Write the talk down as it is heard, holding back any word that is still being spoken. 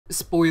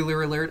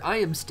Spoiler alert, I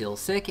am still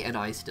sick and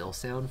I still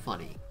sound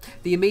funny.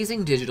 The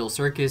Amazing Digital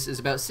Circus is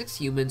about 6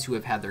 humans who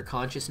have had their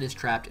consciousness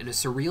trapped in a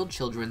surreal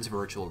children's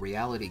virtual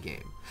reality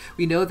game.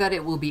 We know that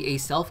it will be a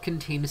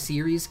self-contained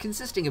series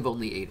consisting of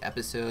only 8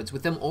 episodes,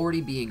 with them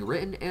already being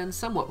written and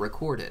somewhat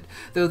recorded,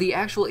 though the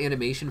actual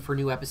animation for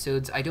new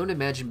episodes I don't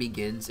imagine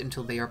begins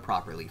until they are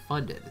properly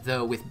funded,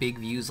 though with big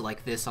views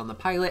like this on the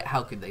pilot,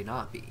 how could they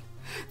not be?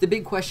 The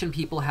big question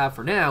people have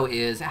for now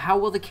is, how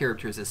will the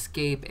characters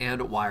escape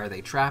and why are they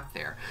trapped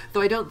there?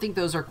 Though I don't think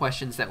those are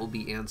questions that will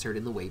be answered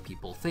in the way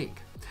people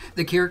think.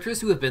 The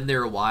characters who have been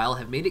there a while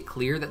have made it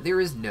clear that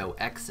there is no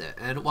exit,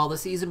 and while the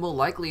season will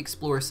likely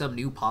explore some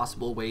new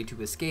possible way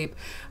to escape,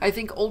 I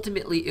think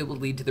ultimately it will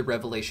lead to the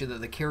revelation that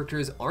the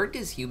characters aren't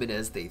as human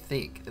as they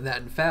think, and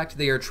that in fact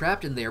they are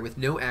trapped in there with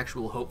no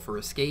actual hope for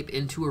escape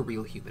into a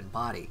real human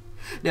body.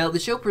 Now, the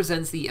show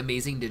presents the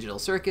Amazing Digital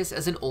Circus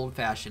as an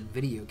old-fashioned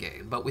video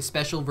game, but with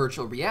special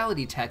virtual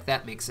reality tech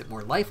that makes it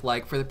more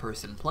lifelike for the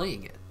person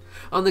playing it.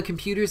 On the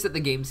computers that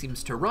the game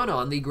seems to run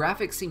on, the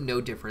graphics seem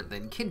no different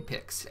than kid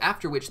pics,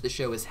 after which the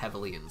show is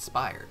heavily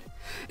inspired.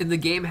 In the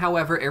game,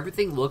 however,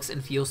 everything looks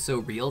and feels so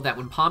real that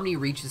when Pomni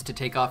reaches to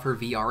take off her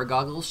VR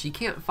goggles, she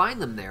can't find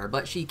them there,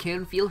 but she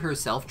can feel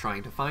herself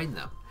trying to find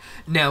them.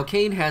 Now,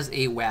 Kane has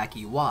a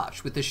wacky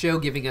watch, with the show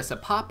giving us a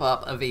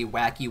pop-up of a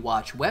wacky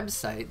watch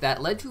website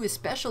that led to a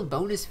special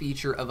bonus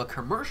feature of a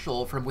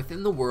commercial from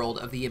within the world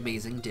of the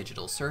Amazing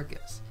Digital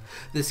Circus.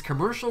 This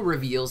commercial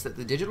reveals that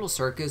the Digital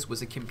Circus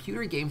was a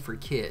computer game for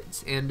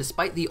kids, and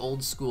despite the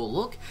old school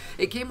look,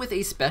 it came with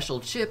a special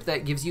chip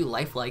that gives you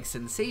lifelike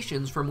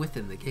sensations from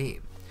within the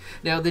game.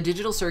 Now, the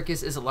Digital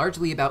Circus is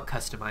largely about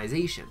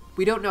customization.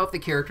 We don't know if the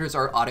characters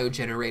are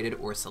auto-generated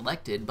or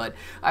selected, but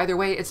either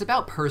way, it's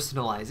about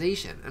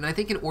personalization, and I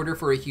think in order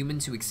for a human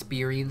to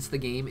experience the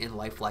game in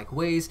lifelike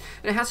ways,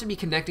 it has to be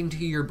connecting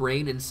to your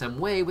brain in some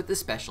way with the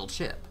special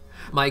chip.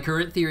 My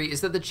current theory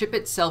is that the chip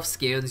itself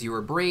scans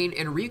your brain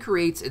and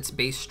recreates its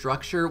base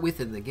structure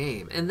within the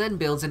game, and then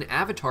builds an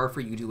avatar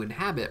for you to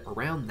inhabit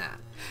around that.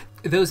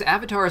 Those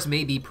avatars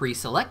may be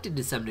pre-selected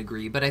to some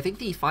degree, but I think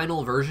the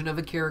final version of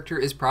a character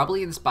is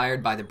probably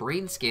inspired by the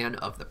brain scan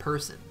of the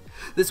person.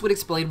 This would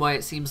explain why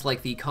it seems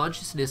like the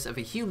consciousness of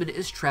a human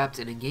is trapped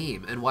in a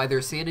game, and why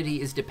their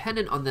sanity is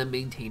dependent on them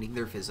maintaining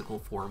their physical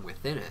form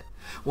within it.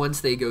 Once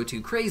they go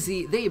too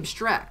crazy, they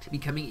abstract,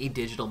 becoming a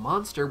digital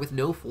monster with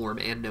no form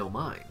and no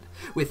mind.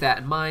 With that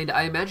in mind,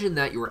 I imagine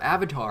that your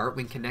avatar,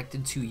 when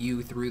connected to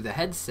you through the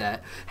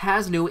headset,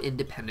 has no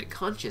independent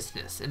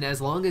consciousness, and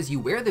as long as you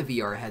wear the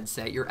VR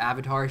headset, your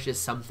avatar is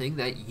just something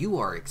that you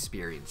are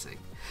experiencing.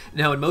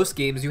 Now, in most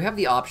games, you have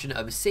the option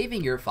of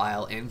saving your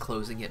file and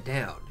closing it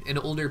down. In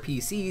older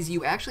PCs,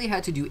 you actually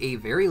had to do a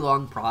very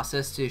long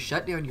process to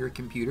shut down your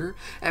computer,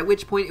 at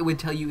which point it would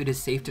tell you it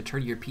is safe to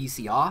turn your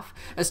PC off,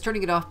 as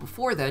turning it off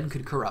before then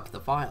could corrupt the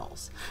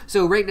files.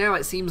 So right now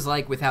it seems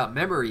like without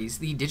memories,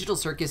 the Digital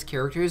Circus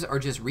characters are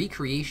just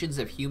recreations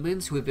of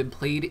humans who have been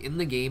played in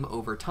the game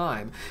over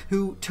time,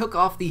 who took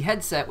off the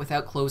headset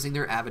without closing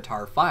their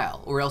avatar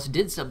file, or else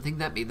did something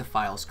that made the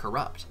files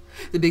corrupt.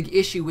 The big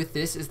issue with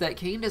this is that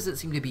Kane doesn't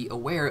seem to be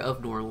aware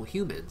of normal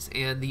humans,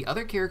 and the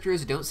other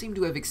characters don't seem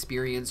to have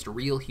experienced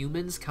real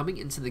humans coming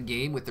into the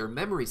game with their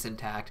memories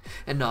intact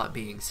and not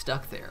being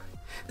stuck there.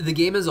 The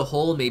game as a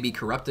whole may be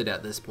corrupted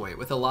at this point,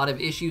 with a lot of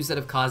issues that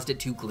have caused it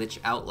to glitch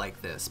out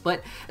like this,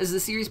 but as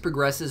the series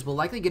progresses, we'll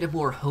likely get a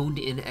more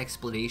honed-in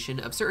explanation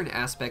of certain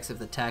aspects of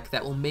the tech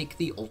that will make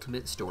the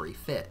ultimate story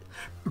fit.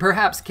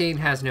 Perhaps Kane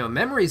has no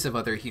memories of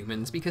other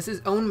humans because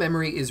his own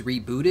memory is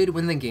rebooted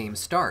when the game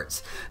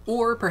starts,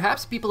 or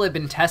perhaps people have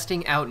been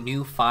testing out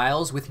new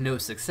files with no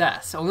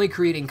success, only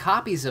creating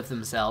copies of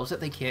themselves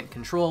that they can't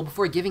control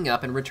before giving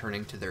up and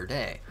returning to their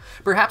day.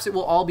 Perhaps it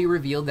will all be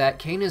revealed that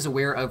Kane is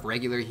aware of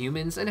regular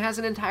humans and has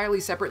an entirely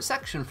separate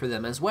section for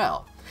them as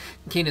well.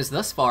 Kane has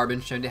thus far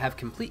been shown to have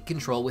complete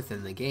control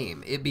within the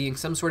game, it being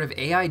some sort of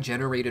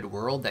AI-generated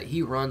world that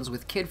he runs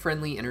with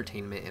kid-friendly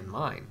entertainment in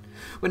mind.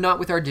 When not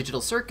with our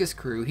Digital Circus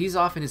crew, he's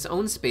off in his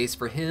own space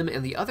for him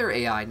and the other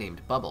AI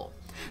named Bubble.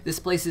 This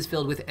place is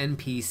filled with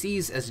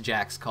NPCs, as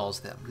Jax calls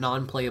them,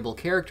 non-playable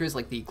characters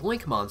like the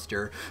Gloink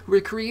monster, who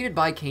were created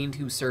by Kane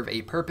to serve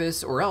a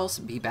purpose or else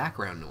be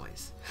background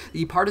noise.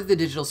 The part of the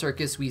Digital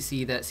Circus we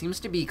see that seems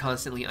to be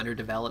constantly under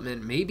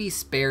development may be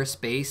spare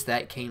space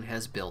that Kane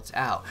has built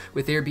out,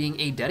 with there being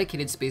a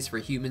dedicated space for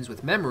humans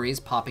with memories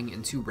popping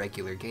into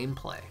regular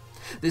gameplay.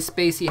 This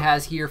space he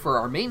has here for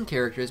our main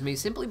characters may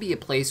simply be a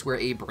place where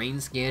a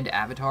brain-scanned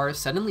avatar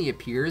suddenly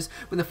appears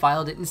when the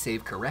file didn't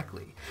save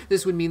correctly.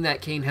 This would mean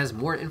that Kane has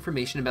more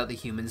information about the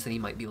humans than he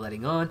might be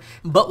letting on,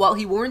 but while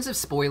he warns of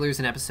spoilers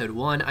in episode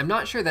 1, I'm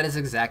not sure that is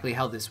exactly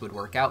how this would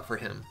work out for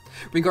him.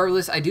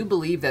 Regardless, I do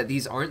believe that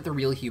these aren't the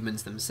real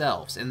humans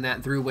themselves, and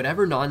that through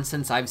whatever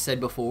nonsense I've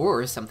said before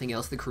or something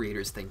else the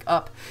creators think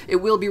up, it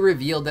will be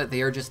revealed that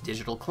they are just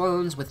digital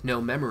clones with no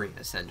memory,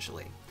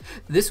 essentially.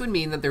 This would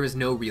mean that there is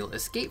no real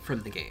escape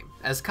from the game.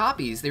 As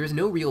copies, there is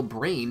no real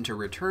brain to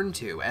return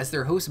to, as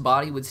their host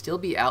body would still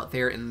be out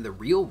there in the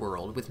real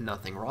world with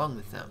nothing wrong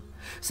with them.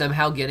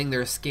 Somehow getting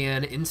their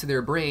scan into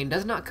their brain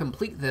does not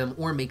complete them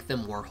or make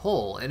them more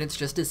whole, and it's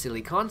just a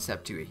silly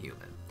concept to a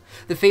human.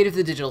 The fate of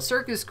the Digital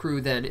Circus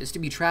crew, then, is to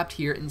be trapped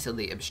here until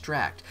they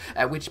abstract,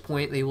 at which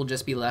point they will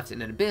just be left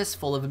in an abyss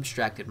full of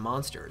abstracted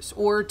monsters,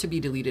 or to be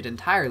deleted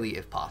entirely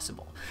if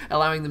possible,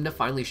 allowing them to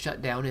finally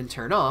shut down and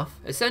turn off,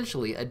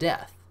 essentially a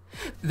death.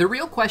 The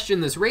real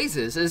question this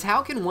raises is,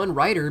 how can one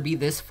writer be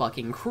this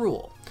fucking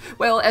cruel?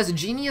 Well, as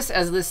genius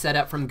as this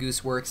setup from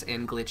Gooseworks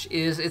and Glitch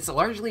is, it's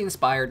largely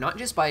inspired not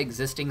just by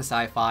existing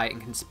sci-fi and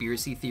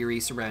conspiracy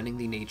theories surrounding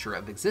the nature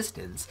of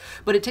existence,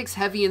 but it takes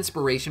heavy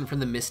inspiration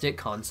from the mystic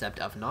concept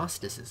of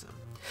Gnosticism.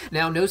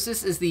 Now,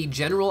 Gnosis is the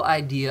general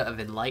idea of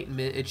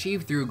enlightenment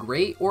achieved through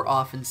great or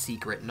often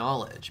secret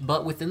knowledge,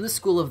 but within the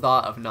school of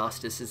thought of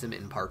Gnosticism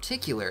in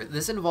particular,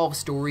 this involves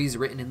stories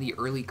written in the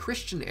early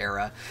Christian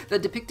era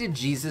that depicted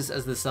Jesus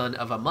as the son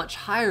of a much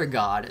higher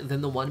god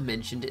than the one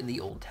mentioned in the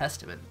Old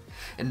Testament.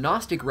 In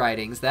Gnostic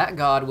writings, that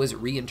god was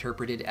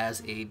reinterpreted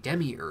as a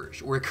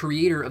demiurge, or a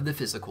creator of the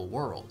physical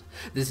world.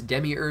 This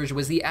demiurge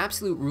was the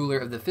absolute ruler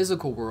of the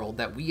physical world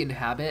that we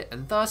inhabit,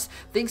 and thus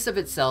thinks of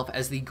itself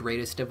as the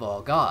greatest of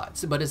all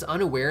gods, but is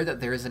unaware that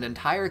there is an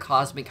entire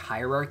cosmic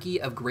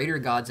hierarchy of greater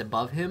gods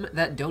above him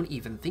that don't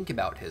even think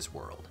about his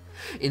world.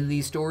 In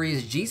these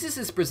stories, Jesus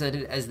is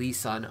presented as the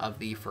son of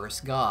the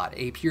first god,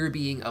 a pure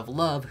being of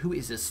love who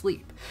is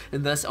asleep,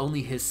 and thus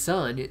only his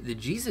son, the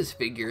Jesus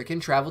figure, can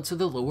travel to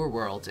the lower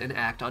worlds and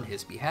act on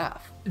his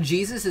behalf.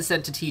 Jesus is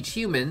sent to teach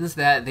humans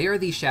that they are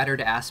the shattered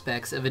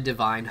aspects of a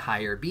divine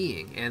higher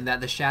being, and that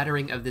the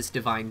shattering of this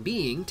divine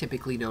being,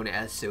 typically known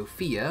as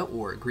Sophia,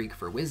 or Greek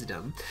for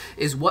wisdom,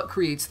 is what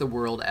creates the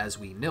world as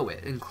we know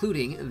it,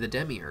 including the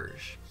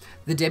demiurge.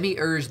 The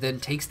demiurge then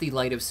takes the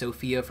light of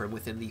Sophia from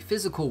within the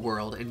physical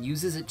world and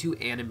uses it to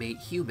animate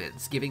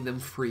humans, giving them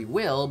free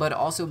will, but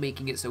also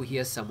making it so he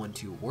has someone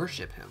to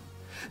worship him.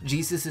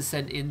 Jesus is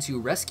sent in to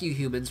rescue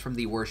humans from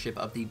the worship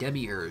of the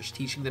demiurge,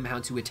 teaching them how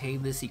to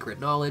attain this secret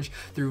knowledge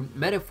through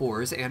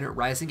metaphors and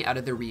rising out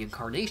of the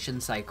reincarnation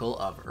cycle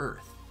of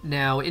Earth.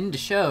 Now, in the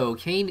show,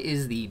 Cain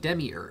is the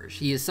demiurge.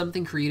 He is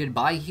something created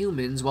by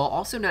humans while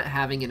also not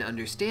having an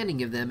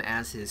understanding of them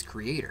as his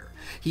creator.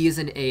 He is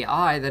an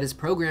AI that is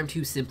programmed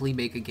to simply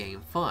make a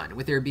game fun,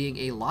 with there being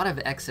a lot of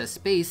excess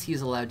space he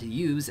is allowed to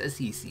use as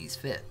he sees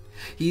fit.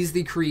 He's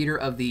the creator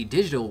of the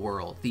digital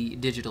world, the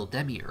digital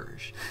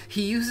demiurge.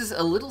 He uses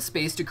a little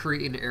space to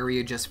create an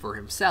area just for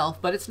himself,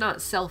 but it's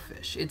not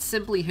selfish. It's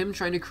simply him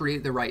trying to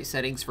create the right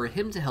settings for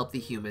him to help the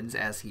humans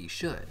as he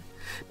should.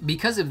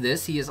 Because of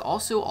this, he is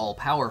also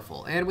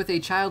all-powerful, and with a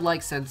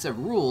childlike sense of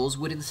rules,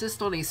 would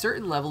insist on a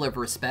certain level of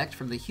respect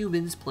from the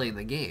humans playing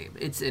the game.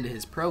 It's in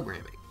his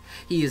programming.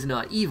 He is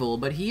not evil,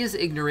 but he is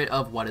ignorant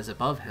of what is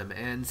above him,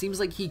 and seems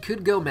like he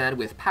could go mad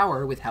with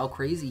power with how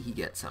crazy he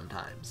gets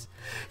sometimes.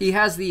 He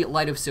has the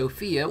light of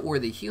Sophia, or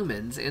the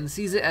humans, and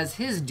sees it as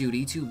his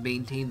duty to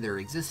maintain their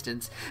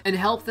existence and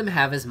help them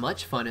have as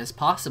much fun as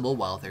possible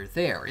while they're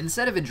there,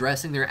 instead of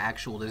addressing their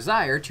actual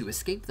desire to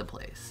escape the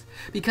place.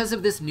 Because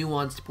of this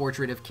nuanced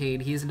portrait of Cain,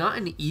 he is not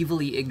an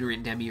evilly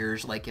ignorant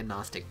demiurge like in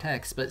Gnostic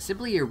texts, but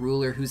simply a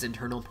ruler whose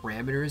internal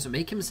parameters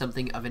make him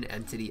something of an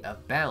entity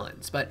of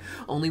balance, but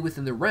only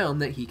within the realm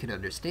that he can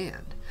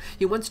understand.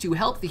 He wants to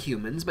help the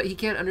humans, but he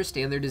can't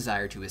understand their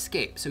desire to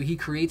escape, so he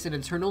creates an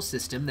internal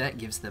system that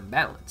gives them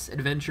balance,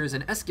 adventures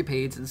and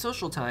escapades and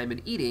social time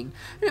and eating,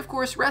 and of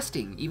course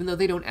resting, even though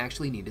they don't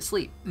actually need to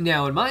sleep.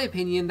 Now, in my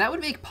opinion, that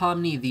would make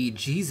Pomni the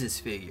Jesus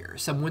figure,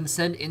 someone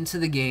sent into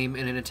the game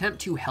in an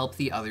attempt to help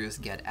the others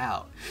get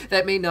out.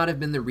 That may not have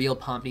been the real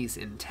Pomni's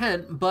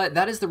intent, but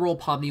that is the role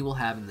Pomni will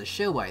have in the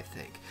show, I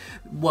think.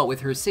 What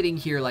with her sitting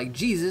here like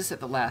Jesus at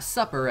the Last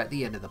Supper at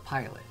the end of the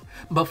pilot.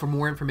 But for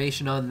more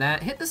information on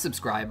that, hit the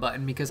subscribe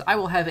button, because I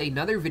will have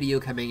another video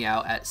coming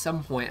out at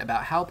some point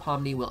about how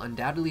Pomni will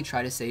undoubtedly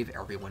try to save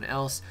everyone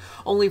else,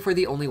 only for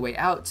the only way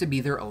out to be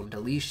their own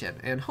deletion,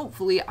 and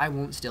hopefully I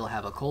won't still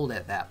have a cold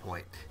at that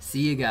point. See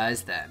you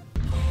guys then.